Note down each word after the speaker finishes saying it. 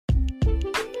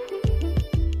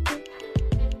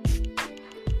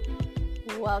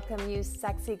Welcome, you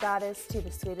sexy goddess, to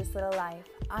The Sweetest Little Life.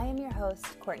 I am your host,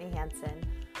 Courtney Hanson.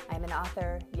 I am an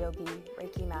author, yogi,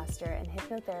 Reiki master, and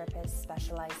hypnotherapist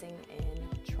specializing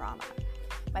in trauma.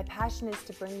 My passion is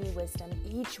to bring you wisdom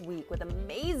each week with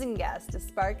amazing guests to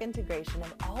spark integration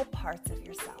of all parts of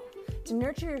yourself, to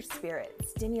nurture your spirit,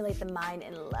 stimulate the mind,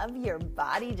 and love your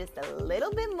body just a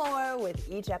little bit more with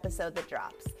each episode that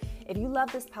drops. If you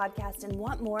love this podcast and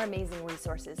want more amazing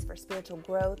resources for spiritual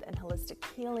growth and holistic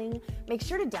healing, make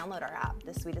sure to download our app,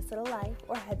 The Sweetest Little Life,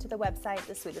 or head to the website,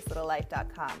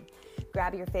 thesweetestlittlelife.com.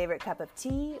 Grab your favorite cup of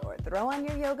tea or throw on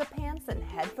your yoga pants and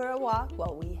head for a walk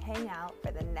while we hang out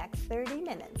for the next 30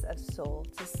 minutes of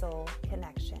soul-to-soul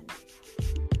connection.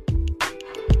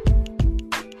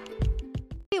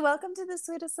 Hey, welcome to The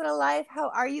Sweetest Little Life. How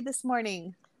are you this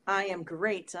morning? I am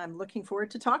great. I'm looking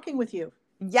forward to talking with you.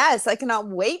 Yes, I cannot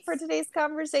wait for today's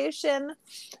conversation.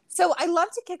 So I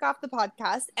love to kick off the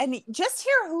podcast and just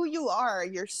hear who you are,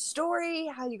 your story,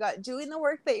 how you got doing the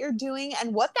work that you're doing,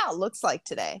 and what that looks like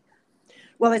today.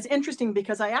 Well, it's interesting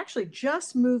because I actually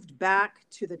just moved back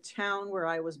to the town where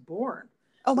I was born.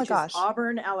 Oh my which gosh. is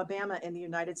Auburn, Alabama in the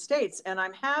United States. And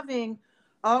I'm having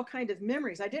all kind of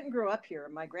memories. I didn't grow up here.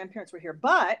 My grandparents were here,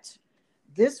 but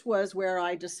this was where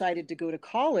I decided to go to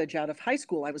college out of high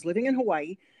school. I was living in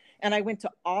Hawaii. And I went to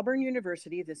Auburn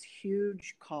University, this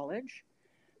huge college.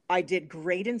 I did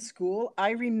great in school.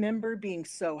 I remember being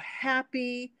so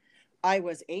happy. I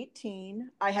was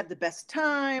 18. I had the best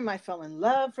time. I fell in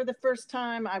love for the first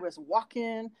time. I was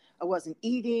walking. I wasn't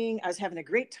eating. I was having a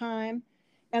great time.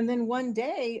 And then one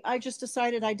day, I just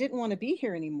decided I didn't want to be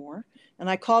here anymore. And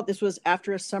this was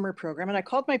after a summer program. And I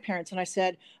called my parents and I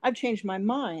said, I've changed my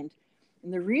mind.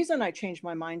 And the reason I changed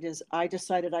my mind is I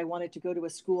decided I wanted to go to a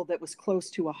school that was close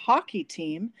to a hockey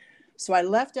team. So I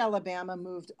left Alabama,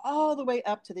 moved all the way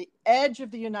up to the edge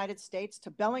of the United States to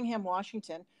Bellingham,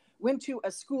 Washington, went to a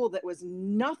school that was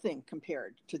nothing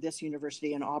compared to this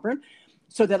university in Auburn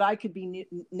so that I could be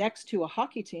next to a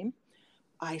hockey team.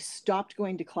 I stopped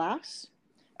going to class.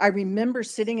 I remember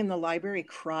sitting in the library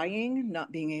crying,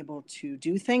 not being able to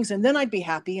do things. And then I'd be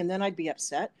happy and then I'd be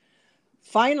upset.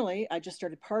 Finally, I just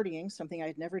started partying, something I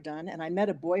had never done. And I met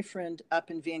a boyfriend up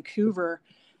in Vancouver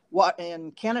in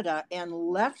Canada and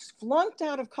flunked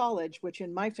out of college, which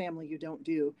in my family you don't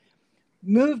do.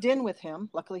 Moved in with him.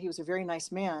 Luckily, he was a very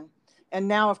nice man. And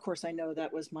now, of course, I know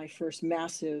that was my first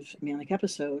massive manic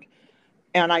episode.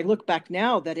 And I look back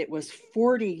now that it was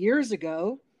 40 years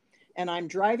ago. And I'm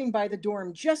driving by the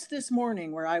dorm just this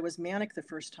morning where I was manic the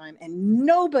first time and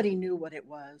nobody knew what it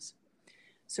was.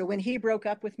 So when he broke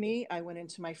up with me, I went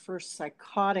into my first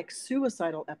psychotic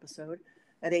suicidal episode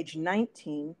at age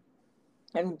 19.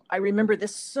 And I remember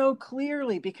this so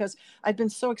clearly because I'd been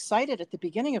so excited at the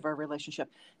beginning of our relationship.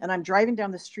 And I'm driving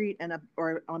down the street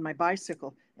or on my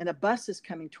bicycle and a bus is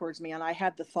coming towards me. And I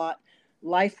had the thought,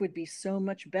 life would be so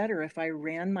much better if I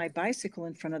ran my bicycle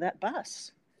in front of that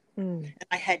bus. And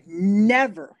I had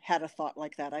never had a thought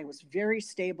like that. I was very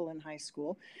stable in high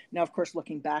school. Now, of course,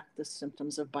 looking back, the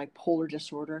symptoms of bipolar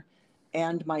disorder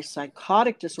and my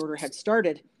psychotic disorder had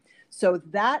started. So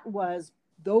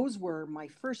those were my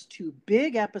first two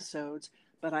big episodes,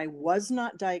 but I was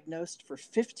not diagnosed for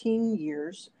 15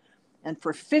 years. And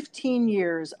for 15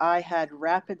 years, I had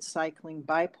rapid cycling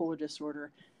bipolar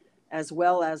disorder as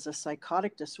well as a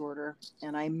psychotic disorder.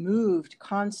 And I moved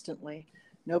constantly.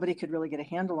 Nobody could really get a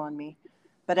handle on me.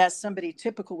 But as somebody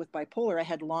typical with bipolar, I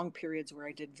had long periods where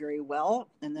I did very well,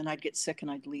 and then I'd get sick and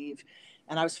I'd leave.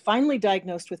 And I was finally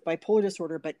diagnosed with bipolar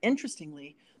disorder. But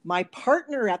interestingly, my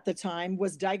partner at the time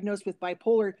was diagnosed with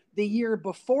bipolar the year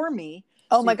before me.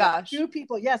 Oh my gosh. Two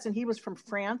people, yes. And he was from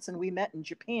France and we met in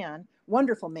Japan.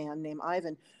 Wonderful man named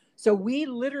Ivan. So we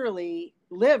literally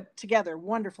lived together,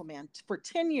 wonderful man, for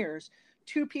 10 years.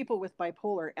 Two people with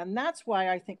bipolar. And that's why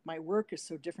I think my work is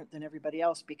so different than everybody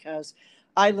else, because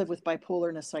I live with bipolar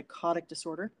and a psychotic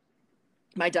disorder.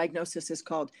 My diagnosis is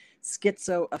called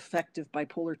schizoaffective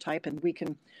bipolar type, and we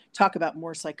can talk about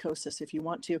more psychosis if you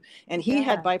want to. And he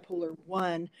had bipolar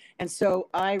 1. And so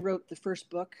I wrote the first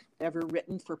book ever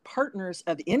written for partners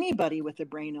of anybody with a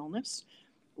brain illness,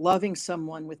 loving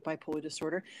someone with bipolar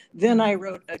disorder. Then I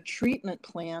wrote a treatment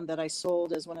plan that I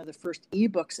sold as one of the first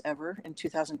ebooks ever in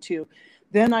 2002.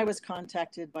 Then I was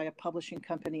contacted by a publishing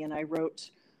company and I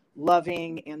wrote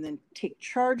Loving and then Take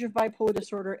Charge of Bipolar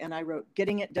Disorder. And I wrote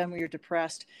Getting It Done When You're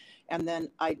Depressed. And then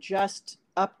I just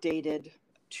updated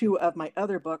 2 of my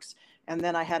other books. And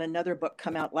then I had another book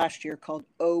come out last year called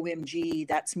OMG,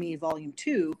 That's Me, Volume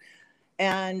 2.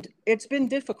 And it's been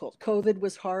difficult. COVID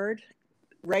was hard.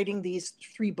 Writing these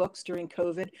 3 books during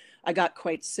COVID, I got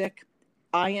quite sick.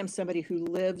 I am somebody who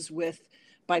lives with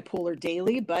bipolar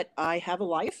daily, but I have a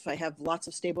life. I have lots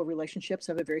of stable relationships.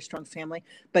 I have a very strong family,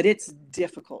 but it's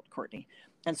difficult, Courtney.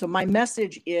 And so my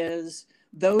message is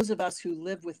those of us who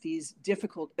live with these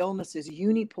difficult illnesses,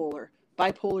 unipolar,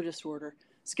 bipolar disorder,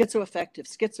 schizoaffective,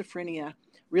 schizophrenia,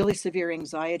 really severe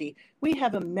anxiety, we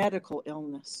have a medical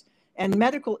illness. And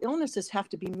medical illnesses have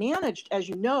to be managed, as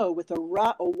you know, with a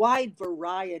wide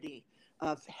variety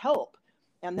of help.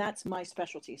 And that's my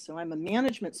specialty. So I'm a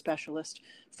management specialist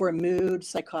for mood,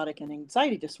 psychotic, and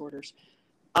anxiety disorders.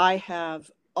 I have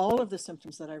all of the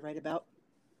symptoms that I write about,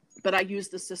 but I use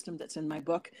the system that's in my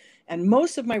book. And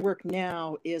most of my work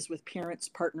now is with parents,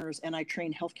 partners, and I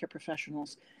train healthcare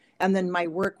professionals. And then my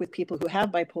work with people who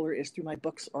have bipolar is through my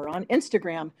books or on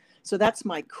Instagram. So that's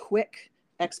my quick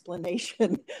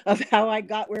explanation of how I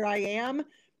got where I am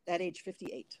at age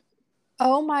 58.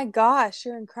 Oh my gosh,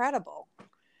 you're incredible.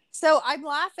 So I'm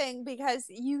laughing because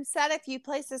you said a few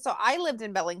places. So I lived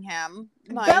in Bellingham.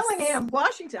 Bellingham,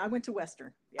 Washington. I went to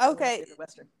Western. Yeah, okay.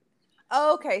 Western.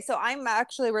 Okay, so I'm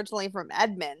actually originally from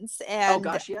Edmonds, and oh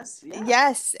gosh, yes, yeah.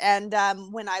 yes, and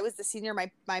when I was a senior,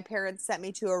 my parents sent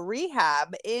me to a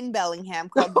rehab in Bellingham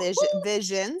called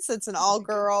Visions. It's an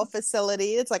all-girl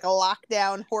facility. It's like a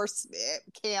lockdown horse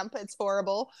camp. It's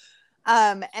horrible.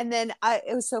 And then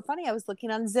it was so funny. I was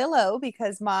looking on Zillow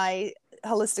because my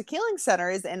holistic healing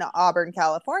center is in Auburn,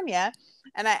 California.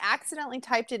 And I accidentally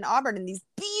typed in Auburn, and these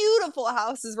beautiful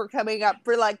houses were coming up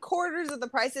for like quarters of the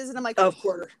prices. And I'm like, I'm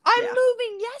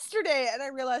moving yesterday. And I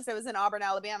realized I was in Auburn,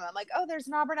 Alabama. I'm like, oh, there's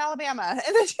an Auburn, Alabama.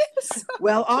 And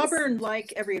then Auburn,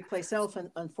 like every place else,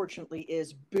 unfortunately,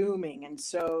 is booming. And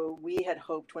so we had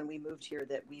hoped when we moved here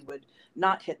that we would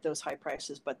not hit those high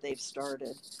prices, but they've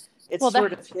started.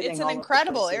 It's an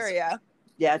incredible area.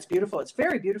 Yeah, it's beautiful. It's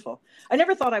very beautiful. I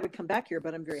never thought I would come back here,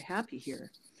 but I'm very happy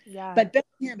here. Yeah. But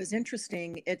Bellingham is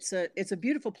interesting. It's a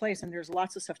beautiful place, and there's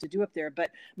lots of stuff to do up there. But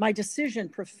my decision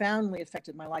profoundly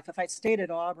affected my life. If I'd stayed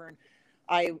at Auburn,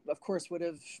 I, of course, would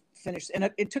have finished. And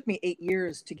it took me 8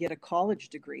 years to get a college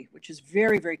degree, which is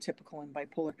very, very typical in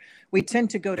bipolar. We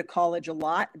tend to go to college a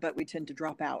lot, but we tend to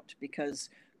drop out because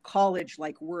college,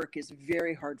 like work, is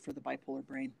very hard for the bipolar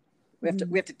brain.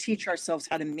 We have to teach ourselves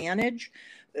how to manage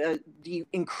the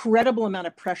incredible amount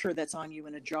of pressure that's on you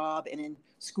in a job and in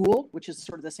school, which is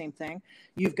sort of the same thing.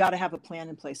 You've got to have a plan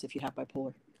in place if you have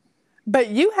bipolar. But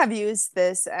you have used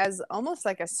this as almost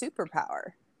like a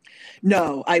superpower.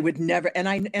 No, I would never.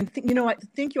 You know what?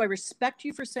 Thank you. I respect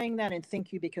you for saying that, and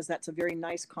thank you because that's a very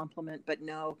nice compliment. But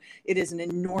no, it is an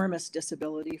enormous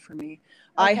disability for me.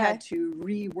 Okay. I had to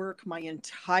rework my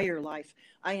entire life.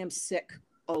 I am sick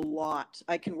a lot.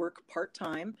 I can work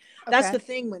part-time. Okay. That's the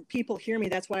thing when people hear me.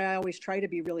 That's why I always try to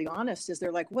be really honest, is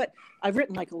they're like, what? I've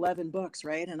written like 11 books,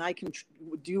 right? And I can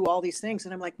do all these things.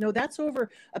 And I'm like, no, that's over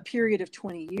a period of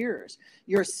 20 years.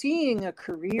 You're seeing a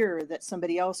career that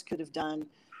somebody else could have done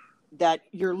that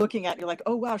you're looking at. You're like,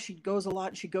 oh, wow, she goes a lot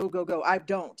and she go. I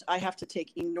don't. I have to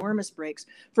take enormous breaks.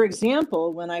 For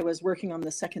example, when I was working on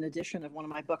the second edition of one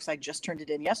of my books, I just turned it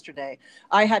in yesterday.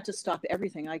 I had to stop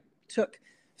everything. I took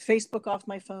Facebook off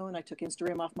my phone. I took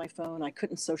Instagram off my phone. I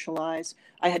couldn't socialize.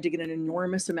 I had to get an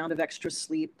enormous amount of extra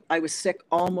sleep. I was sick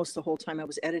almost the whole time I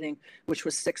was editing, which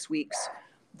was 6 weeks.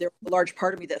 There was a large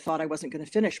part of me that thought I wasn't going to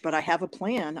finish, but I have a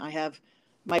plan. I have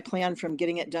my plan from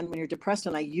getting it done when you're depressed,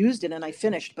 and I used it and I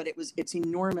finished, but it's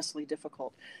enormously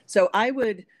difficult. So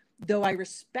though I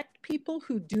respect people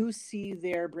who do see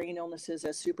their brain illnesses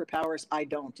as superpowers, I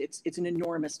don't. It's an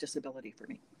enormous disability for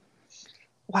me.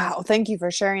 Wow. Thank you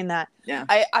for sharing that. Yeah.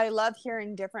 I love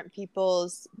hearing different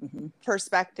people's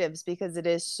perspectives because it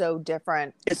is so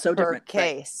different. It's so different.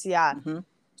 Case. Right. Yeah. Mm-hmm.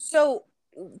 So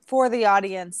for the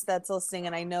audience that's listening,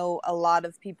 and I know a lot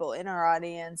of people in our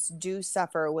audience do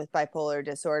suffer with bipolar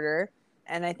disorder,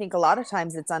 and I think a lot of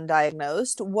times it's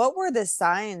undiagnosed. What were the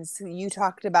signs? You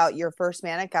talked about your first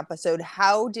manic episode.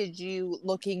 How did you,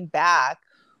 looking back,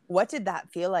 what did that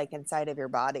feel like inside of your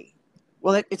body?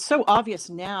 Well, it's so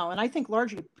obvious now. And I think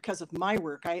largely because of my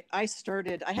work, I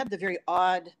had the very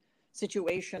odd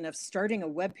situation of starting a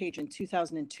webpage in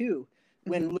 2002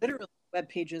 when literally web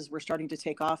pages were starting to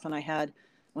take off. And I had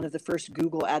one of the first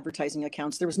Google advertising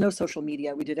accounts. There was no social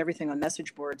media. We did everything on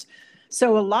message boards.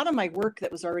 So a lot of my work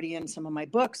that was already in some of my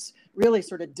books really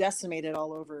sort of decimated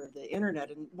all over the internet.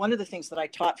 And one of the things that I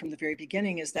taught from the very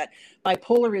beginning is that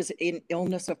bipolar is an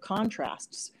illness of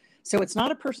contrasts. So it's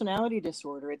not a personality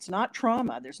disorder. It's not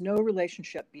trauma. There's no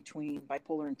relationship between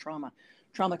bipolar and trauma.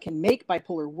 Trauma can make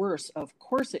bipolar worse. Of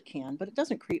course it can, but it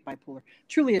doesn't create bipolar.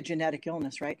 Truly a genetic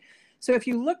illness, right? So if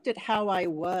you looked at how I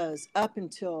was up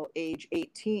until age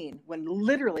 18, when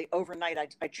literally overnight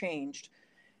I changed,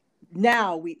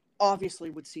 Now we obviously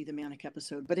would see the manic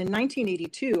episode, but in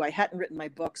 1982, I hadn't written my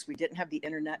books. We didn't have the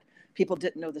internet. People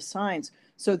didn't know the signs.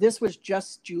 So this was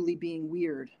just Julie being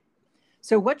weird.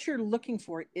 So what you're looking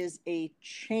for is a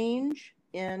change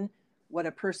in what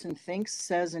a person thinks,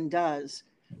 says, and does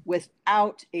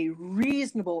without a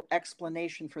reasonable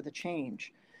explanation for the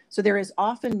change. So there is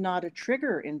often not a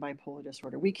trigger in bipolar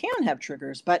disorder. We can have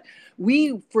triggers, but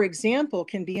we, for example,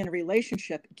 can be in a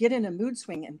relationship, get in a mood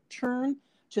swing and turn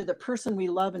to the person we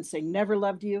love and say, never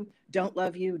loved you, don't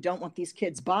want these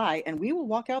kids, bye. And we will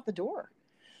walk out the door.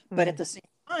 But at the same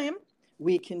time,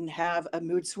 we can have a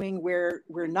mood swing where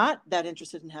we're not that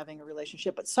interested in having a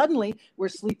relationship, but suddenly we're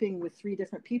sleeping with 3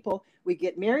 different people. We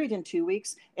get married in 2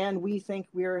 weeks and we think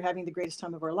we're having the greatest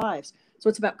time of our lives. So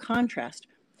it's about contrast.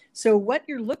 So what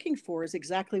you're looking for is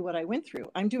exactly what I went through.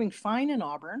 I'm doing fine in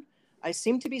Auburn. I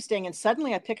seem to be staying, and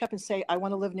suddenly I pick up and say, I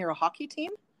want to live near a hockey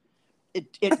team.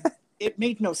 It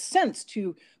made no sense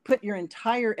to put your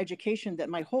entire education, that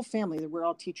my whole family, that we're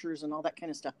all teachers and all that kind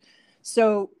of stuff.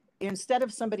 So instead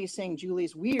of somebody saying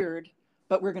Julie's weird,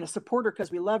 but we're going to support her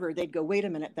because we love her, they'd go, wait a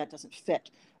minute, that doesn't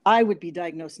fit. I would be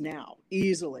diagnosed now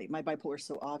easily. My bipolar is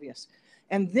so obvious.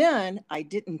 And then I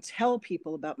didn't tell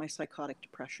people about my psychotic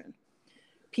depression.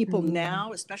 People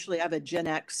now, especially I have a a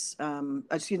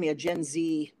Gen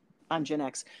Z, I'm Gen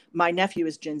X. My nephew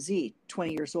is Gen Z,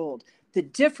 20 years old. The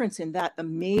difference in that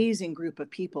amazing group of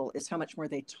people is how much more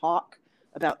they talk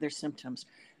about their symptoms.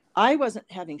 I wasn't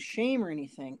having shame or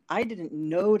anything. I didn't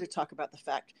know to talk about the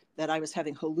fact that I was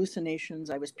having hallucinations.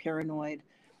 I was paranoid.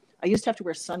 I used to have to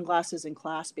wear sunglasses in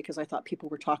class because I thought people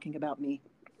were talking about me.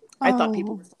 I thought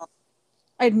people were,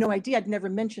 I had no idea. I'd never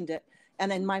mentioned it.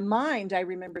 And in my mind, I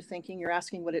remember thinking, you're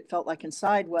asking what it felt like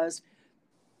inside, was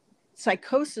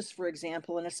psychosis, for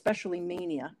example, and especially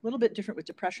mania, a little bit different with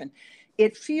depression.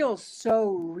 It feels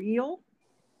so real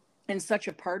and such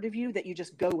a part of you that you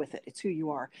just go with it. It's who you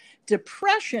are.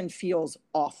 Depression feels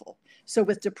awful. So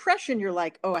with depression, you're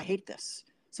like, oh, I hate this.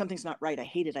 Something's not right. I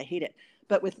hate it.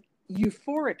 But with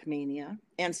euphoric mania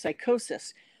and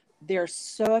psychosis,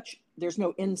 there's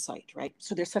no insight, right?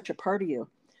 So there's such a part of you.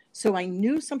 So I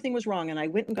knew something was wrong and I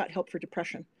went and got help for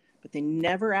depression, but they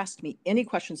never asked me any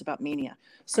questions about mania.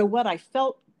 So what I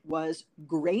felt was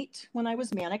great when I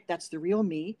was manic. That's the real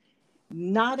me.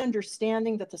 Not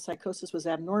understanding that the psychosis was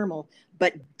abnormal,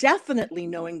 but definitely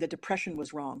knowing the depression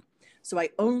was wrong. So I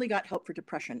only got help for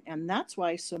depression. And that's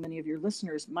why so many of your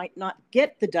listeners might not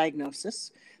get the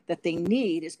diagnosis that they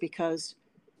need, is because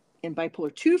in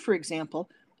bipolar 2, for example,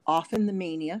 often the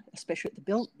mania, especially at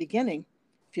the beginning,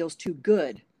 feels too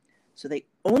good. So they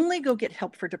only go get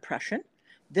help for depression.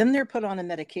 Then they're put on a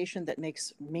medication that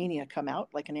makes mania come out,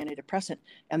 like an antidepressant,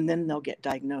 and then they'll get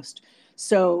diagnosed.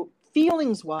 So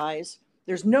feelings-wise,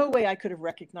 there's no way I could have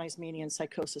recognized mania and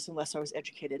psychosis unless I was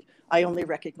educated. I only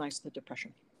recognized the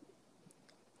depression.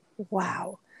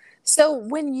 Wow. So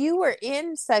when you were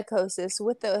in psychosis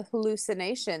with the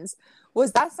hallucinations,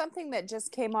 was that something that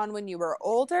just came on when you were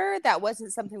older? That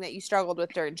wasn't something that you struggled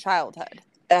with during childhood?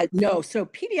 No. So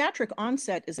pediatric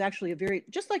onset is actually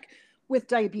just like with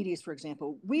diabetes, for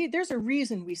example, there's a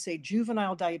reason we say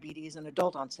juvenile diabetes and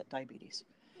adult onset diabetes.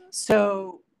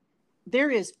 So there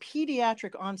is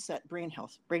pediatric onset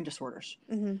brain disorders,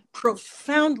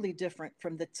 profoundly different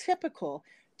from the typical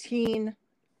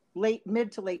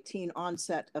mid to late teen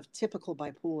onset of typical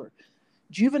bipolar.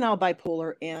 Juvenile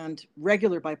bipolar and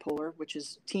regular bipolar, which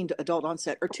is teen to adult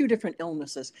onset, are 2 different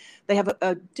illnesses. They have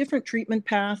a different treatment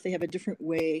path. They have a different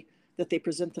way that they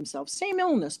present themselves. Same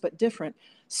illness, but different.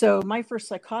 So my first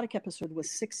psychotic episode was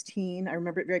 16. I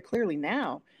remember it very clearly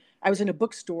now. I was in a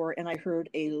bookstore and I heard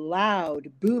a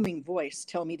loud, booming voice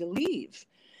tell me to leave.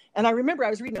 And I remember I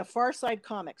was reading a Far Side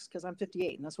Comics, because I'm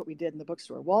 58, and that's what we did in the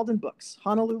bookstore. Walden Books,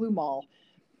 Honolulu Mall.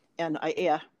 And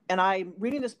I'm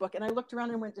reading this book and I looked around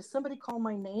and went, did somebody call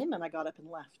my name? And I got up and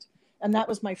left. And that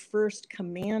was my first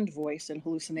command voice and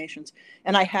hallucinations.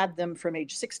 And I had them from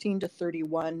age 16 to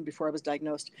 31 before I was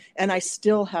diagnosed. And I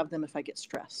still have them if I get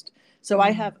stressed. So I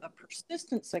have a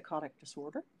persistent psychotic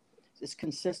disorder. It's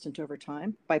consistent over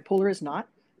time. Bipolar is not.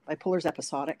 Bipolar is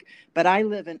episodic. But I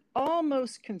live in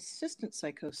almost consistent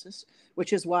psychosis,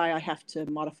 which is why I have to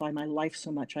modify my life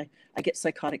so much. I get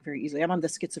psychotic very easily. I'm on the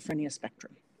schizophrenia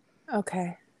spectrum.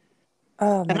 Okay.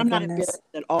 Oh, and I'm not embarrassed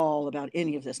at all about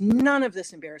any of this. None of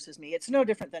this embarrasses me. It's no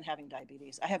different than having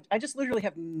diabetes. I just literally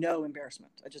have no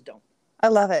embarrassment. I just don't. I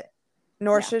love it.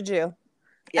 Nor should you.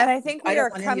 Yeah. And I think we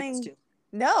are coming.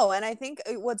 No, and I think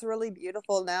what's really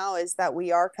beautiful now is that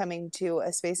we are coming to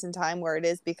a space and time where it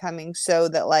is becoming so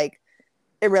that, like,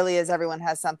 it really is everyone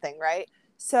has something, right?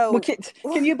 So, Well,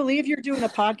 can you believe you're doing a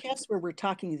podcast where we're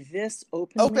talking this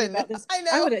openly about this? I know.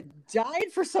 I would have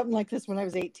died for something like this when I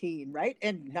was 18, right?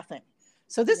 And nothing.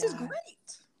 So this is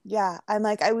great. Yeah. I'm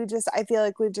like, I feel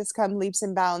like we've just come leaps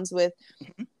and bounds with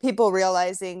people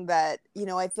realizing that, you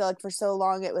know, I feel like for so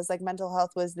long it was like mental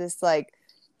health was this like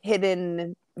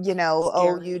hidden, you know,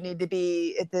 Scary. you need to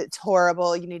be, it's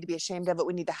horrible, you need to be ashamed of it,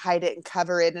 we need to hide it and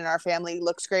cover it, and our family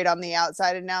looks great on the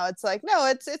outside. And now it's like, no,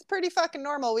 it's pretty fucking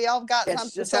normal, we all got some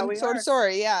sort of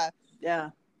story. Yeah.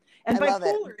 And I love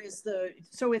bipolar is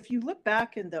so if you look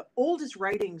back in the oldest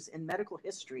writings in medical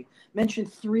history mention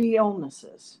 3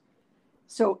 illnesses.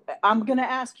 So I'm going to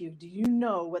ask you, do you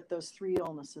know what those 3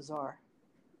 illnesses are?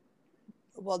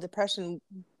 Well, depression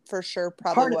for sure,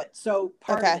 probably.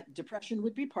 Part of it, depression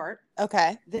would be part.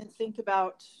 Okay. Then think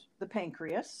about the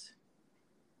pancreas,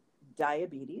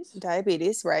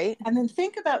 diabetes, right? And then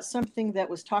think about something that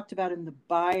was talked about in the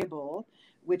Bible,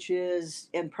 which is,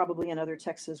 and probably in other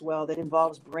texts as well, that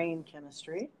involves brain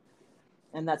chemistry,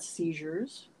 and that's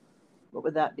seizures. What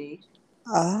would that be?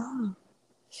 Oh.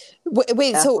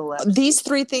 Wait, so these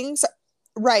 3 things,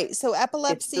 right? So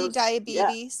epilepsy,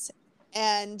 diabetes,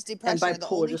 and depression are the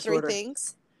only disorder. 3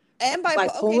 things. And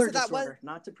bipolar disorder,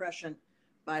 not depression,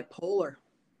 bipolar.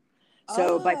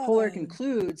 So bipolar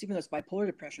includes, even though it's bipolar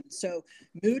depression, so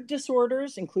mood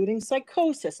disorders, including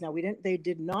psychosis. Now they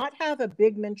did not have a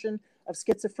big mention of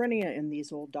schizophrenia in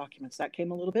these old documents. That came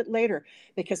a little bit later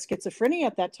because schizophrenia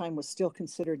at that time was still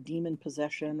considered demon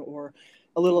possession or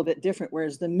a little bit different.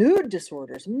 Whereas the mood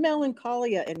disorders,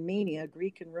 melancholia and mania,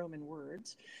 Greek and Roman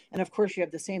words. And of course you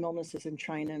have the same illnesses in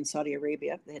China and Saudi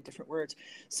Arabia. They had different words.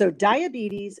 So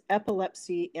diabetes,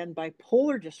 epilepsy, and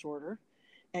bipolar disorder.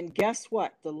 And guess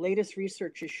what? The latest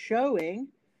research is showing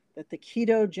that the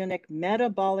ketogenic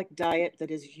metabolic diet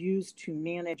that is used to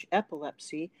manage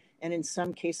epilepsy and in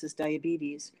some cases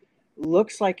diabetes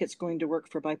looks like it's going to work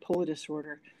for bipolar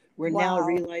disorder. We're now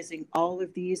realizing all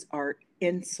of these are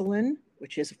insulin,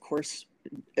 which is, of course,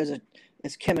 it's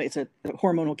a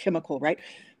hormonal chemical, right?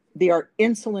 They are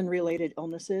insulin-related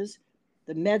illnesses.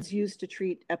 The meds used to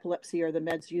treat epilepsy are the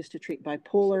meds used to treat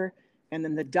bipolar, and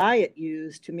then the diet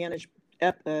used to manage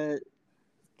the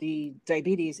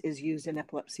diabetes is used in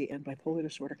epilepsy and bipolar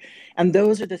disorder. And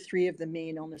those are the 3 of the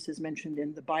main illnesses mentioned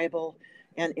in the Bible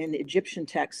and in Egyptian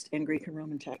text and Greek and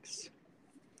Roman texts.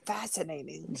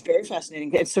 Fascinating. It's very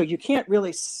fascinating. And so you can't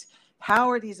really, how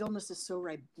are these illnesses so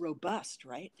robust,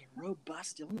 right? They're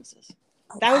robust illnesses.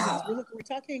 Thousands. We're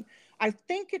talking, I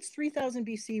think it's 3000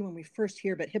 BC when we first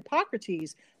hear, but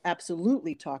Hippocrates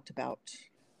absolutely talked about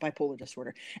bipolar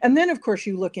disorder. And then, of course,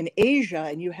 you look in Asia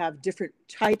and you have different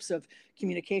types of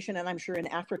communication. And I'm sure in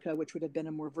Africa, which would have been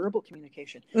a more verbal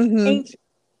communication, ancient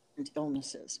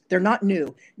illnesses. They're not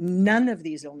new. None of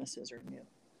these illnesses are new.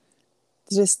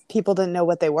 Just people didn't know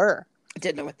what they were.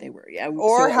 Yeah.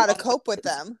 Or how to cope with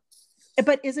them.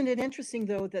 But isn't it interesting,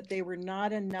 though, that they were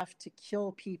not enough to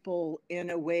kill people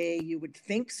in a way you would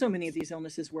think so many of these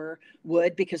illnesses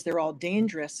would, because they're all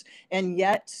dangerous. And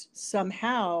yet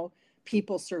somehow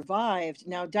people survived.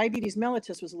 Now, diabetes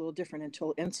mellitus was a little different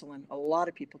until insulin. A lot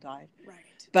of people died. Right.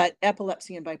 But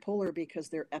epilepsy and bipolar, because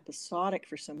they're episodic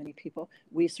for so many people,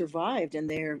 we survived, and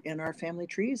they're in our family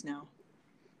trees now.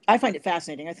 I find it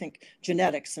fascinating. I think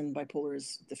genetics and bipolar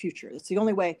is the future. It's the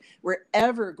only way we're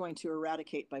ever going to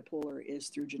eradicate bipolar is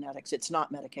through genetics. It's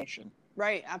not medication.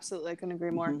 Right. Absolutely. I couldn't agree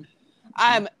more.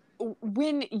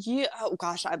 When you, oh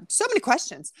gosh, I have so many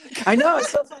questions. I know.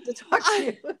 It's so fun to talk to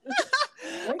you.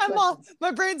 My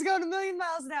brain's going a million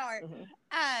miles an hour.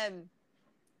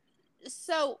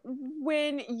 So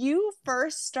when you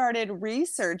first started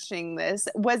researching this,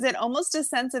 was it almost a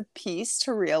sense of peace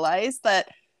to realize that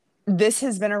this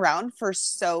has been around for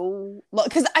so long?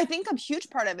 Because I think a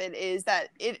huge part of it is that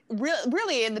it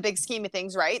really, in the big scheme of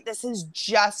things, right? This has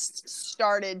just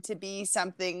started to be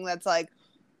something that's like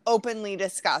openly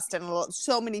discussed, and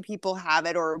so many people have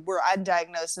it or were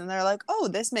undiagnosed, and they're like, oh,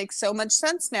 this makes so much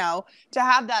sense now to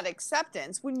have that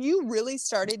acceptance. When you really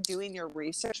started doing your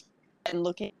research and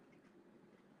looking,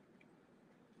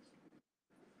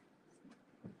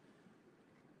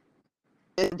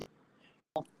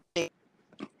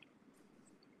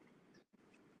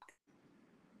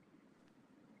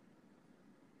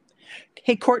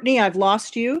 Hey, Courtney, I've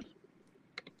lost you.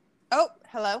 Oh,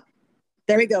 hello.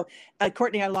 There we go.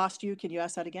 Courtney, I lost you. Can you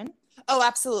ask that again? Oh,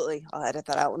 absolutely. I'll edit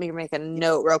that out. Let me make a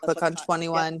note real quick on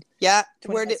 21. Yeah.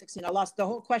 Where did 16? I lost the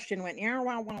whole question. Went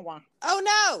wah, wah, wah. Oh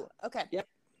no. Okay. Yep.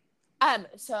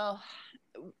 So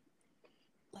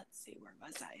let's see, where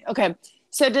was I? Okay.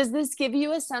 So does this give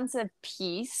you a sense of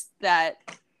peace that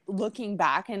looking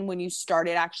back, and when you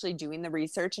started actually doing the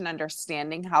research and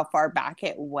understanding how far back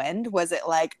it went, was it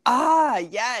like,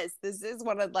 yes, this is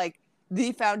one of like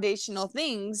the foundational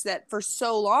things that for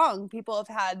so long people have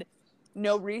had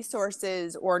no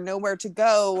resources or nowhere to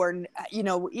go, or, you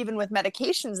know, even with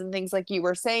medications and things like you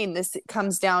were saying, this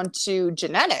comes down to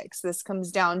genetics. This comes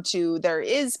down to, there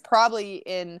is probably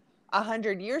in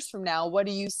 100 years from now, what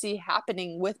do you see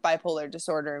happening with bipolar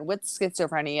disorder and with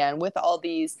schizophrenia and with all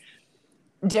these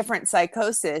different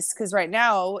psychosis? Because right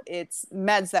now it's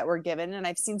meds that we're given, and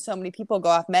I've seen so many people go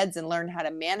off meds and learn how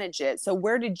to manage it. So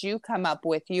where did you come up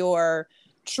with your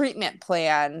treatment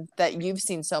plan that you've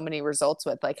seen so many results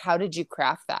with? Like, how did you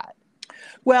craft that?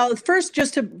 Well, first,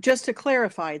 just to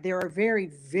clarify, there are very,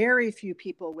 very few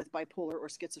people with bipolar or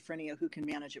schizophrenia who can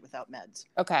manage it without meds.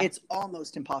 Okay. It's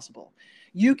almost impossible.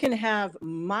 You can have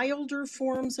milder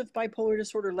forms of bipolar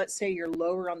disorder. Let's say you're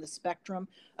lower on the spectrum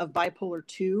of bipolar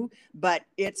 2, but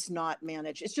it's not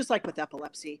managed. It's just like with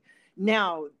epilepsy.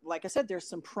 Now, like I said, there's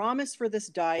some promise for this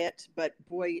diet, but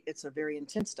boy, it's a very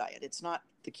intense diet. It's not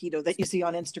the keto that you see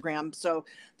on Instagram. So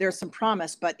there's some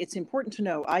promise, but it's important to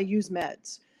know I use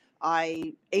meds.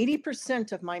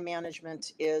 80% of my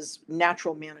management is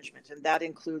natural management, and that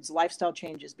includes lifestyle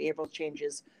changes, behavioral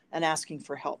changes, and asking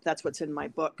for help. That's what's in my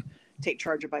book, Take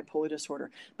Charge of Bipolar Disorder.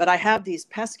 But I have these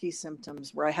pesky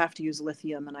symptoms where I have to use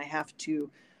lithium, and I have to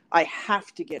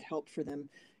get help for them,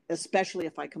 especially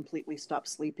if I completely stop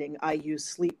sleeping. I use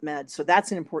sleep meds. So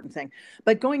that's an important thing.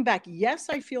 But going back, yes,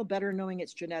 I feel better knowing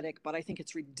it's genetic, but I think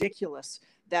it's ridiculous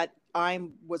that I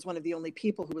was one of the only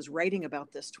people who was writing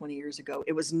about this 20 years ago.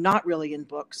 It was not really in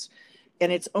books. And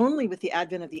it's only with the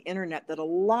advent of the internet that a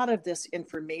lot of this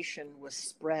information was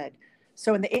spread.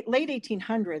 So in the late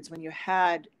 1800s, when you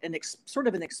had sort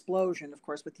of an explosion, of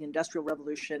course, with the Industrial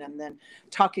Revolution and then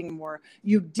talking more,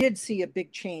 you did see a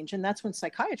big change. And that's when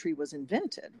psychiatry was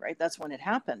invented, right? That's when it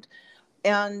happened.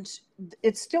 And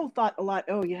it's still thought a lot,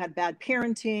 oh, you had bad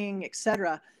parenting, et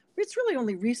cetera. It's really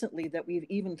only recently that we've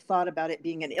even thought about it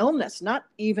being an illness, not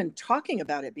even talking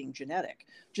about it being genetic,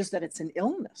 just that it's an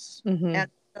illness. Mm-hmm.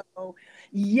 And so,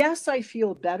 yes, I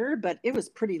feel better, but it was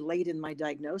pretty late in my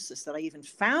diagnosis that I even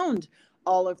found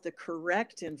all of the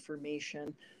correct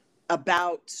information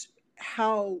about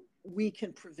how we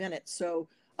can prevent it. So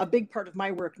a big part of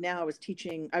my work now is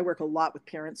teaching. I work a lot with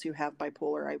parents who have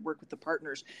bipolar. I work with the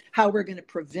partners, how we're going to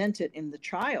prevent it in the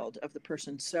child of the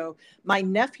person. So my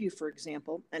nephew, for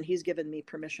example, and he's given me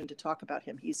permission to talk about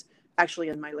him. He's actually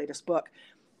in my latest book.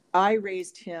 I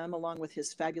raised him along with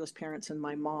his fabulous parents and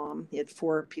my mom. He had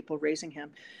 4 people raising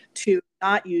him to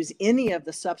not use any of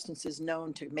the substances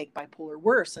known to make bipolar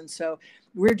worse. And so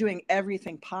we're doing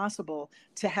everything possible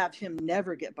to have him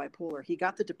never get bipolar. He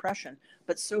got the depression,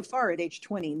 but so far at age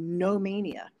 20, no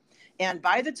mania. And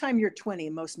by the time you're 20,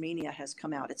 most mania has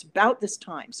come out. It's about this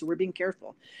time. So we're being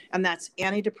careful. And that's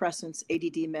antidepressants,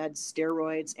 ADD meds,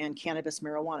 steroids, and cannabis,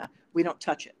 marijuana. We don't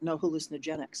touch it. No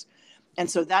hallucinogenics. And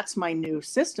so that's my new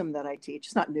system that I teach.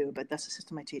 It's not new, but that's the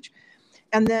system I teach.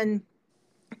 And then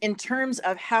in terms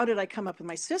of how did I come up with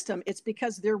my system, it's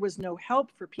because there was no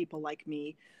help for people like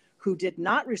me who did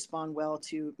not respond well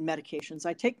to medications.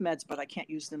 I take meds, but I can't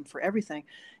use them for everything.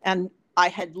 And I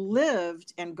had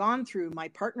lived and gone through my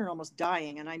partner almost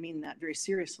dying, and I mean that very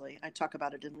seriously. I talk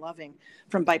about it in Loving,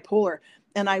 from bipolar.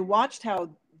 And I watched how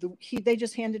they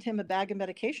just handed him a bag of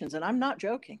medications, and I'm not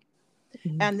joking.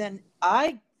 Mm-hmm. And then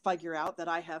I figure out that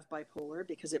I have bipolar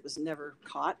because it was never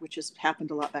caught, which has happened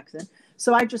a lot back then.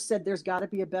 So I just said, there's got to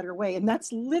be a better way. And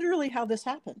that's literally how this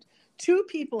happened. 2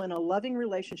 people in a loving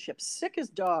relationship, sick as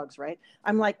dogs, right?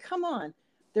 I'm like, come on.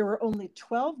 There were only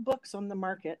 12 books on the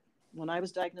market when I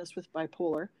was diagnosed with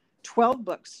bipolar, 12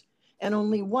 books. And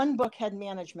only 1 book had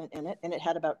management in it, and it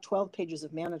had about 12 pages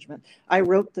of management. I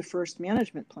wrote the first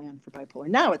management plan for bipolar.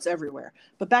 Now it's everywhere.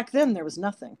 But back then there was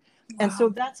nothing. Wow. And so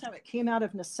that's how it came out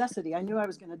of necessity. I knew I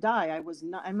was going to die.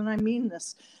 I mean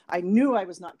this. I knew I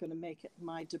was not going to make it.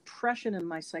 My depression and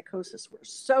my psychosis were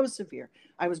so severe.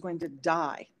 I was going to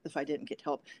die if I didn't get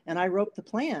help. And I wrote the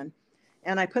plan.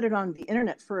 And I put it on the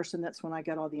internet first, and that's when I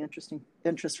got all the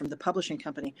interest from the publishing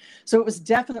company. So it was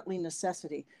definitely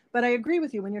necessity. But I agree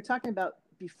with you when you're talking about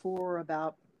before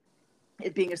about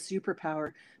it being a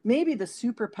superpower. Maybe the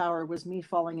superpower was me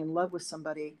falling in love with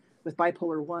somebody with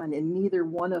bipolar 1, and neither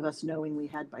one of us knowing we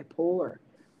had bipolar.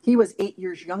 He was 8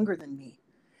 years younger than me,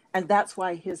 and that's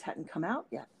why his hadn't come out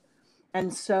yet.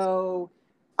 And so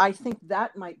I think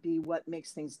that might be what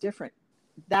makes things different.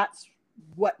 That's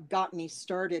what got me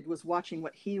started, was watching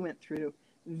what he went through,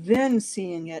 then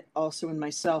seeing it also in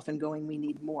myself and going, we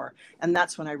need more. And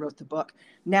that's when I wrote the book.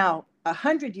 Now,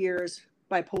 100 years,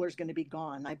 bipolar is going to be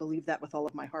gone. I believe that with all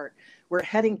of my heart. We're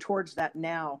heading towards that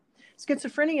now.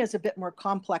 Schizophrenia is a bit more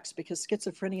complex because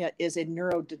schizophrenia is a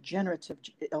neurodegenerative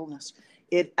illness.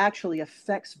 It actually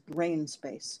affects brain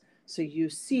space. So you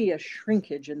see a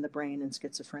shrinkage in the brain in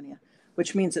schizophrenia,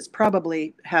 which means it's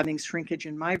probably having shrinkage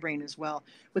in my brain as well.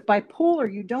 With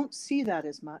bipolar, you don't see that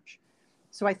as much.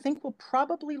 So I think we'll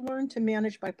probably learn to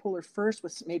manage bipolar first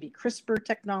with maybe CRISPR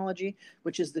technology,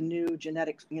 which is the new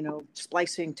genetic,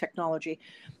 splicing technology.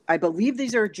 I believe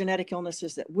these are genetic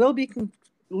illnesses that will be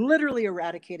literally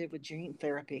eradicated with gene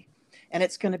therapy. And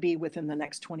it's going to be within the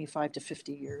next 25 to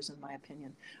 50 years, in my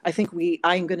opinion. I think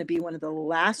I'm going to be one of the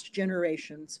last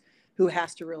generations who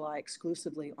has to rely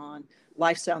exclusively on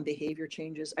lifestyle and behavior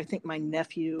changes. I think my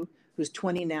nephew, who's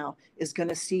 20 now, is going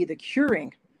to see the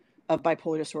curing of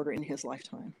bipolar disorder in his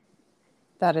lifetime.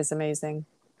 That is amazing.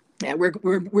 Yeah,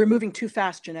 we're moving too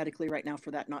fast genetically right now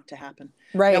for that not to happen.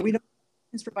 Right. Now, we don't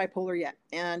have for bipolar yet.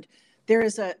 And there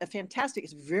is a fantastic,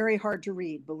 it's very hard to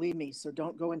read, believe me, so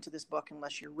don't go into this book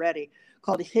unless you're ready,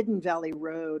 called Hidden Valley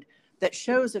Road, that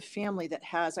shows a family that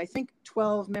has, I think,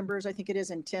 12 members, I think it is,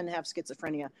 and 10 have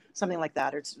schizophrenia, something like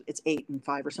that. Or it's 8 and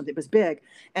 5 or something. It was big.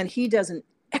 And he does an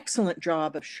excellent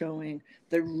job of showing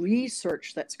the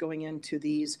research that's going into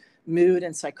these mood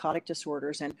and psychotic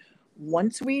disorders. And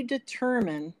once we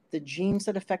determine the genes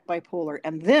that affect bipolar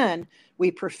and then we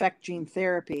perfect gene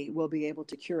therapy, we'll be able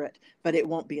to cure it. But it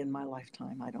won't be in my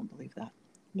lifetime. I don't believe that.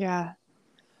 Yeah.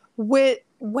 With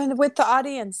the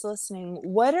audience listening,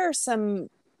 what are some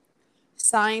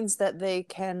signs that they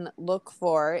can look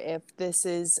for if this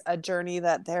is a journey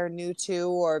that they're new to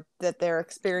or that they're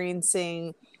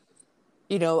experiencing,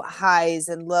 highs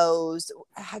and lows?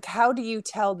 How do you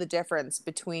tell the difference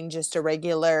between just a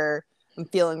regular, I'm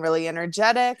feeling really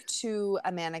energetic, to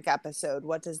a manic episode?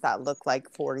 What does that look like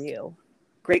for you?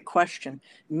 Great question.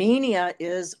 Mania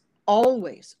is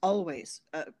always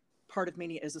part of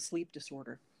mania is a sleep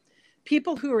disorder.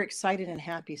 People who are excited and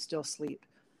happy still sleep.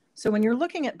 So when you're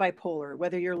looking at bipolar,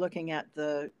 whether you're looking at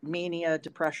the mania,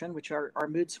 depression, which are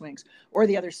mood swings, or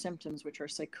the other symptoms, which are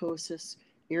psychosis,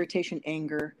 irritation,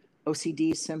 anger,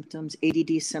 OCD symptoms,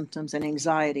 ADD symptoms, and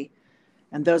anxiety,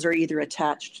 and those are either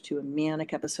attached to a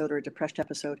manic episode or a depressed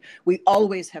episode, we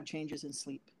always have changes in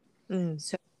sleep.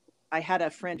 So I had a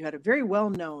friend who had a very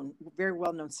well-known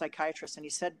psychiatrist, and he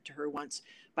said to her once,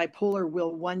 bipolar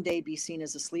will one day be seen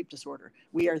as a sleep disorder.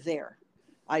 We are there.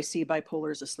 I see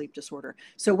bipolar as a sleep disorder.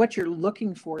 So what you're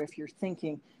looking for, if you're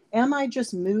thinking, am I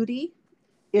just moody?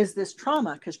 Is this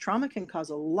trauma? Because trauma can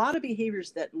cause a lot of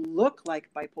behaviors that look like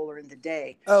bipolar in the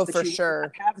day. Oh, but for you sure.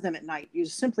 won't have them at night. You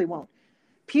simply won't.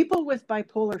 People with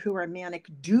bipolar who are manic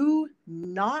do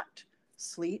not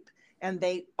sleep, and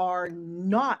they are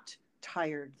not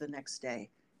tired the next day.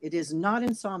 It is not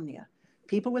insomnia.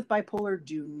 People with bipolar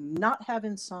do not have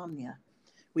insomnia.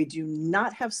 We do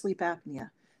not have sleep apnea.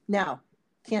 Now,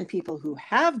 can people who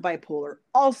have bipolar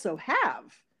also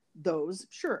have those?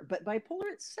 Sure. But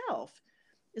bipolar itself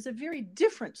is a very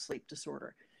different sleep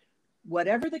disorder.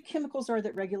 Whatever the chemicals are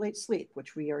that regulate sleep,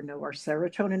 which we know are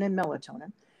serotonin and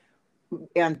melatonin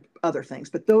and other things,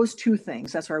 but those two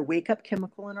things, that's our wake up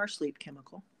chemical and our sleep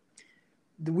chemical,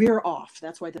 we're off.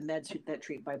 That's why the meds that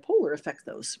treat bipolar affect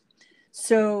those.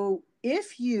 So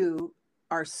if you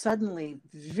are suddenly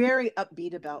very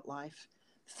upbeat about life,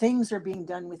 things are being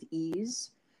done with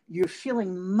ease, you're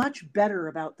feeling much better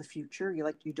about the future,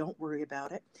 you don't worry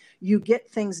about it, you get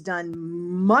things done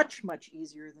much, much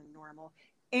easier than normal,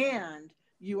 and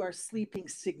you are sleeping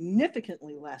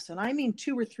significantly less. And I mean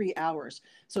 2 or 3 hours.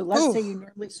 So let's say you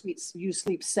normally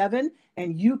sleep 7,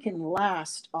 and you can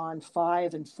last on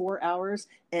 5 and 4 hours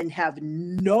and have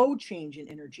no change in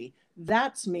energy.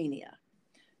 That's mania.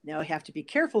 Now, I have to be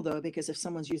careful, though, because if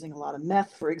someone's using a lot of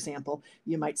meth, for example,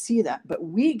 you might see that. But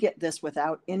we get this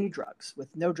without any drugs,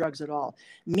 with no drugs at all.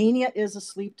 Mania is a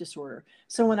sleep disorder.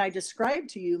 So when I described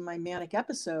to you my manic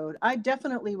episode, I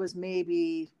definitely was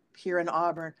maybe here in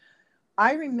Auburn.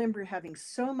 I remember having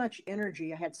so much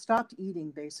energy. I had stopped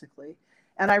eating, basically.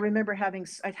 And I remember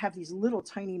I'd have these little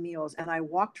tiny meals, and I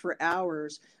walked for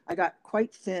hours. I got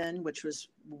quite thin,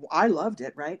 I loved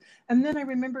it, right? And then I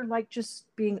remember just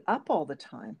being up all the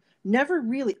time. Never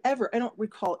really ever, I don't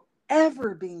recall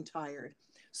ever being tired.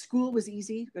 School was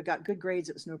easy. I got good grades.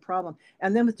 It was no problem.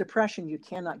 And then with depression, you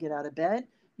cannot get out of bed.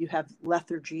 You have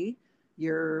lethargy.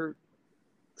 You're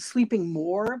sleeping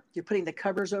more. You're putting the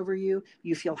covers over you.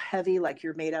 You feel heavy, like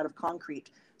you're made out of concrete.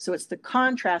 So it's the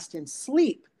contrast in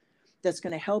sleep that's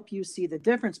going to help you see the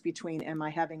difference between, am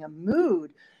I having a mood,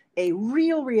 a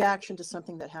real reaction to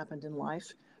something that happened in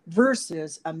life,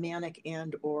 versus a manic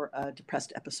and or a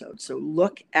depressed episode. So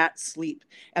look at sleep.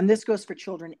 And this goes for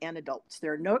children and adults.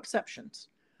 There are no exceptions.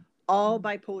 All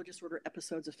bipolar disorder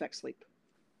episodes affect sleep.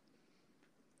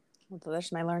 Well,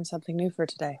 delicious. I learned something new for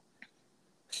today.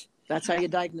 That's how you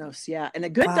diagnose. Yeah. And a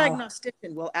good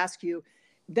diagnostician will ask you,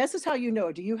 this is how you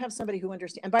know, do you have somebody who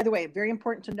understands? And by the way, very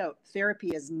important to note,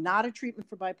 therapy is not a treatment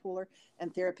for bipolar,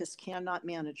 and therapists cannot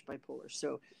manage bipolar.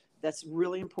 So that's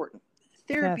really important.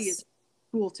 Therapy is a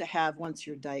tool to have once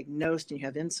you're diagnosed and you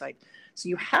have insight. So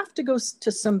you have to go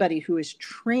to somebody who is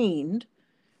trained.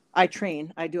 I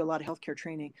do a lot of healthcare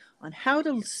training on how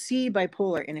to see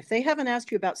bipolar. And if they haven't asked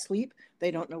you about sleep,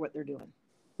 they don't know what they're doing.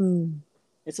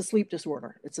 It's a sleep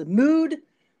disorder. It's a mood,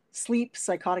 sleep,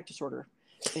 psychotic disorder.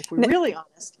 If we're really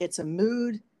honest, it's a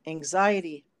mood,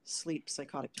 anxiety, sleep,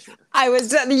 psychotic disorder.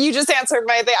 You just answered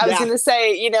my thing. I was going to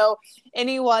say,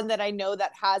 anyone that I know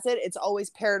that has it, it's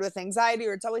always paired with anxiety,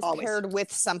 or it's always paired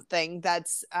with something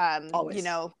that's,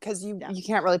 because you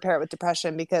can't really pair it with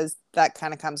depression because that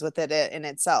kind of comes with it in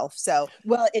itself. So,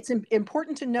 well, it's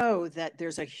important to know that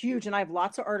there's a huge, and I have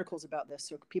lots of articles about this,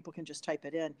 so people can just type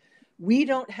it in.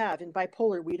 In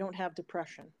bipolar, we don't have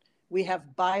depression. We have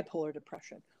bipolar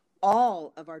depression.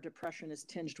 All of our depression is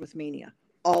tinged with mania,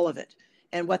 all of it.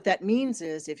 And what that means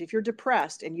is if you're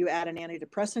depressed and you add an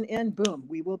antidepressant in, boom,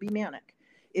 we will be manic.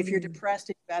 If you're depressed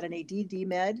and you add an ADD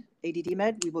med,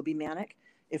 we will be manic.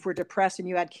 If we're depressed and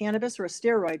you add cannabis or a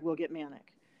steroid, we'll get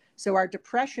manic. So our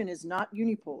depression is not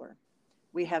unipolar.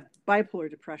 We have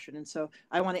bipolar depression. And so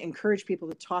I want to encourage people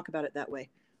to talk about it that way.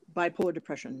 Bipolar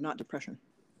depression, not depression.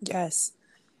 Yes.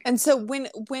 And so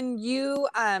when you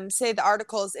say the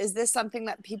articles, is this something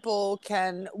that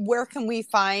where can we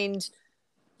find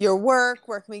your work?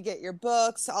 Where can we get your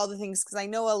books, all the things? Because I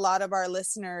know a lot of our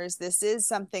listeners, this is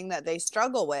something that they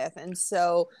struggle with. And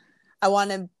so I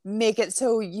want to make it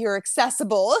so you're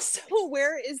accessible. So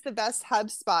where is the best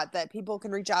hub spot that people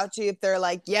can reach out to if they're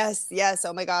like, yes,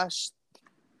 oh my gosh,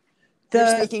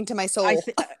 you're speaking to my soul.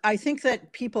 I think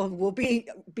that people will be,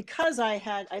 because I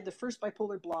had the first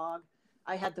bipolar blog.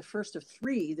 I had the first of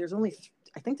 3.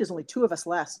 I think there's only 2 of us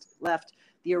left.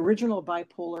 The original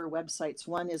bipolar websites.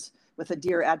 One is with a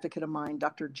dear advocate of mine,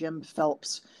 Dr. Jim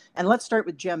Phelps. And let's start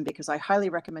with Jim because I highly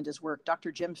recommend his work.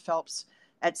 Dr. Jim Phelps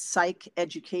at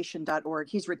psycheducation.org.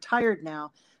 He's retired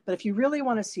now, but if you really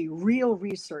want to see real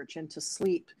research into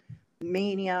sleep,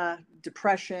 mania,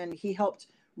 depression, he helped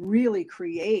really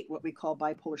create what we call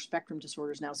bipolar spectrum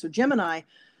disorders now. So Jim and I,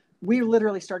 we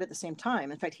literally started at the same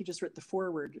time. In fact, he just wrote the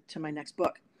foreword to my next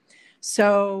book.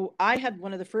 So I had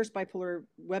one of the first bipolar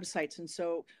websites. And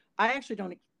so I actually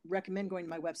don't recommend going to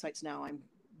my websites now. I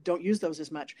don't use those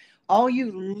as much. All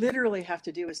you literally have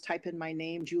to do is type in my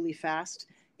name, Julie Fast,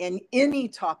 and any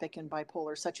topic in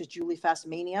bipolar, such as Julie Fast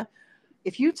Mania.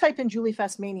 If you type in Julie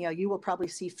Fast Mania, you will probably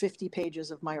see 50 pages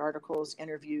of my articles,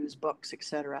 interviews, books,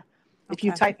 etc. Okay. If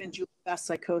you type in Julie Fast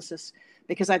Psychosis,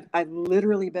 because I've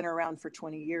literally been around for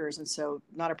 20 years, and so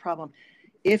not a problem.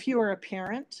 If you are a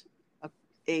parent,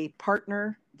 a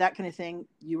partner, that kind of thing,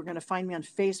 you are going to find me on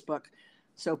Facebook.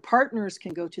 So partners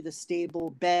can go to the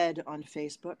Stable Bed on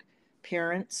Facebook.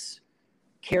 Parents,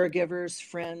 caregivers,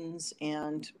 friends,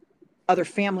 and other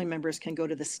family members can go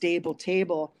to the Stable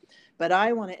Table. But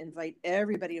I want to invite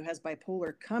everybody who has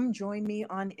bipolar, come join me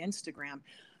on Instagram.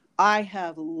 I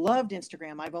have loved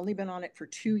Instagram. I've only been on it for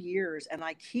 2 years, and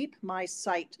I keep my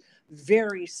site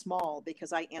very small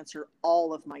because I answer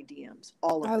all of my DMs,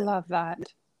 all of them. I love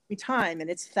that. Every time, and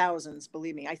it's thousands,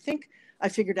 believe me. I think I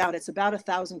figured out it's about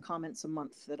 1,000 comments a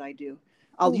month that I do.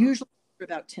 I'll usually do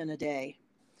about 10 a day.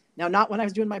 Now, not when I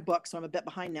was doing my book, so I'm a bit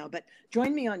behind now, but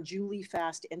join me on Julie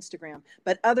Fast Instagram.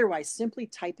 But otherwise, simply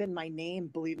type in my name.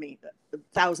 Believe me,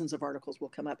 thousands of articles will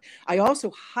come up. I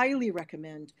also highly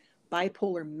recommend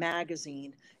Bipolar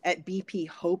Magazine at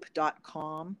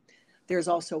bphope.com. There's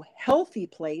also Healthy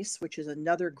Place, which is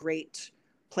another great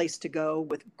place to go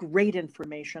with great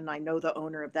information. I know the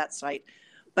owner of that site.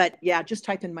 But yeah, just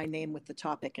type in my name with the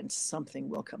topic and something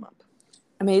will come up.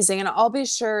 Amazing. And I'll be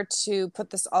sure to put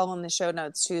this all in the show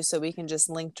notes too, so we can just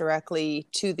link directly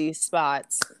to these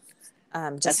spots.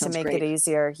 Just to make it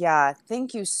easier. Yeah.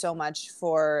 Thank you so much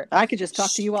for. I could just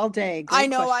talk to you all day. Great I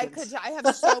know questions. I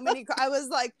have so many. I was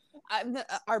like,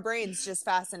 our brains just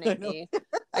fascinate me.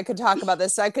 I could talk about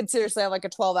this. So I could seriously have like a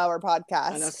 12-hour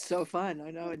podcast. I know, it's so fun.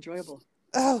 I know, enjoyable.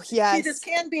 Oh, yes. See, this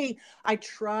can be, I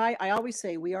always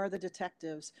say, we are the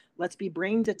detectives. Let's be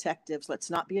brain detectives. Let's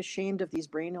not be ashamed of these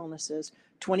brain illnesses.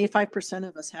 25%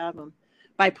 of us have them.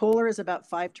 Bipolar is about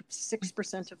 5 to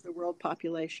 6% of the world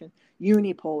population.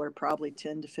 Unipolar, probably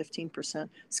 10 to 15%.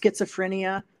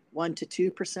 Schizophrenia, 1 to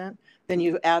 2%. Then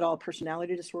you add all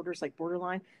personality disorders like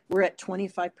borderline. We're at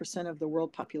 25% of the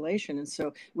world population. And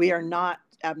so we are not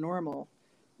abnormal.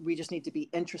 We just need to be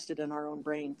interested in our own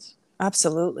brains.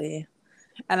 Absolutely.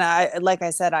 And like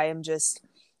I said, I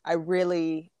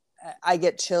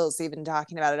get chills even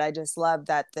talking about it. I just love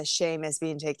that the shame is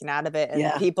being taken out of it,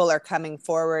 and people are coming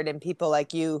forward, and people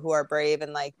like you who are brave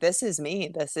and like, this is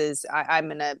me. I'm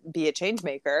going to be a change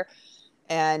maker,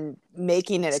 and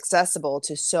making it accessible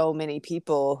to so many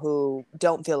people who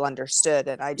don't feel understood.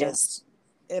 And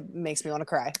it makes me want to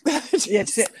cry.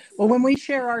 Well, when we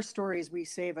share our stories, we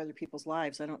save other people's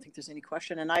lives. I don't think there's any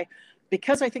question. And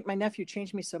because I think my nephew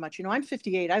changed me so much, I'm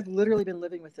 58. I've literally been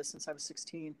living with this since I was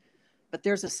 16. But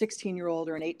there's a 16-year-old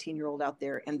or an 18-year-old out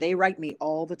there, and they write me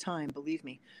all the time, believe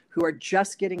me, who are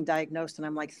just getting diagnosed. And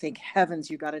I'm like, thank heavens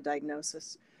you got a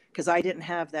diagnosis, because I didn't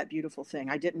have that beautiful thing.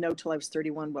 I didn't know till I was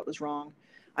 31 what was wrong.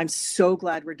 I'm so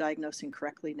glad we're diagnosing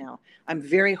correctly now. I'm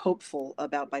very hopeful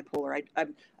about bipolar.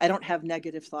 I don't have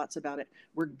negative thoughts about it.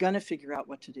 We're going to figure out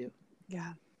what to do.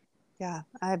 Yeah. Yeah.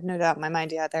 I have no doubt in my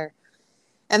mind. Yeah.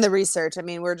 And the research, I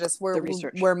mean,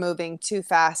 we're moving too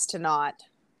fast to not.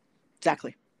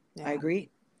 Exactly. Yeah. I agree.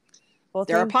 Well,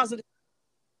 there are positive.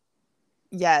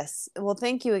 Yes. Well,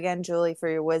 thank you again, Julie, for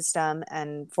your wisdom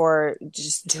and for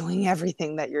just doing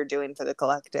everything that you're doing for the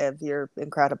collective. You're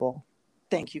incredible.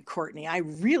 Thank you, Courtney. I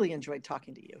really enjoyed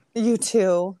talking to you. You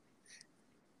too.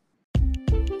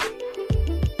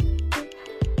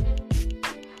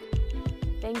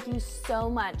 Thank you so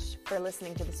much for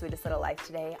listening to The Sweetest Little Life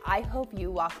today. I hope you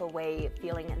walk away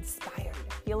feeling inspired,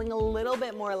 feeling a little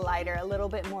bit more lighter, a little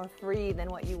bit more free than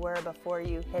what you were before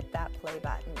you hit that play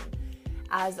button.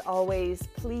 As always,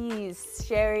 please,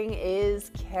 sharing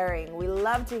is caring. We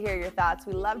love to hear your thoughts.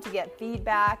 We love to get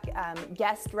feedback,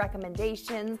 guest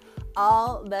recommendations,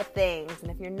 all the things.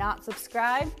 And if you're not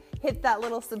subscribed, hit that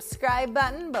little subscribe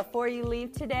button before you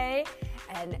leave today.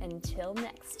 And until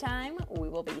next time, we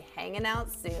will be hanging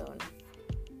out soon.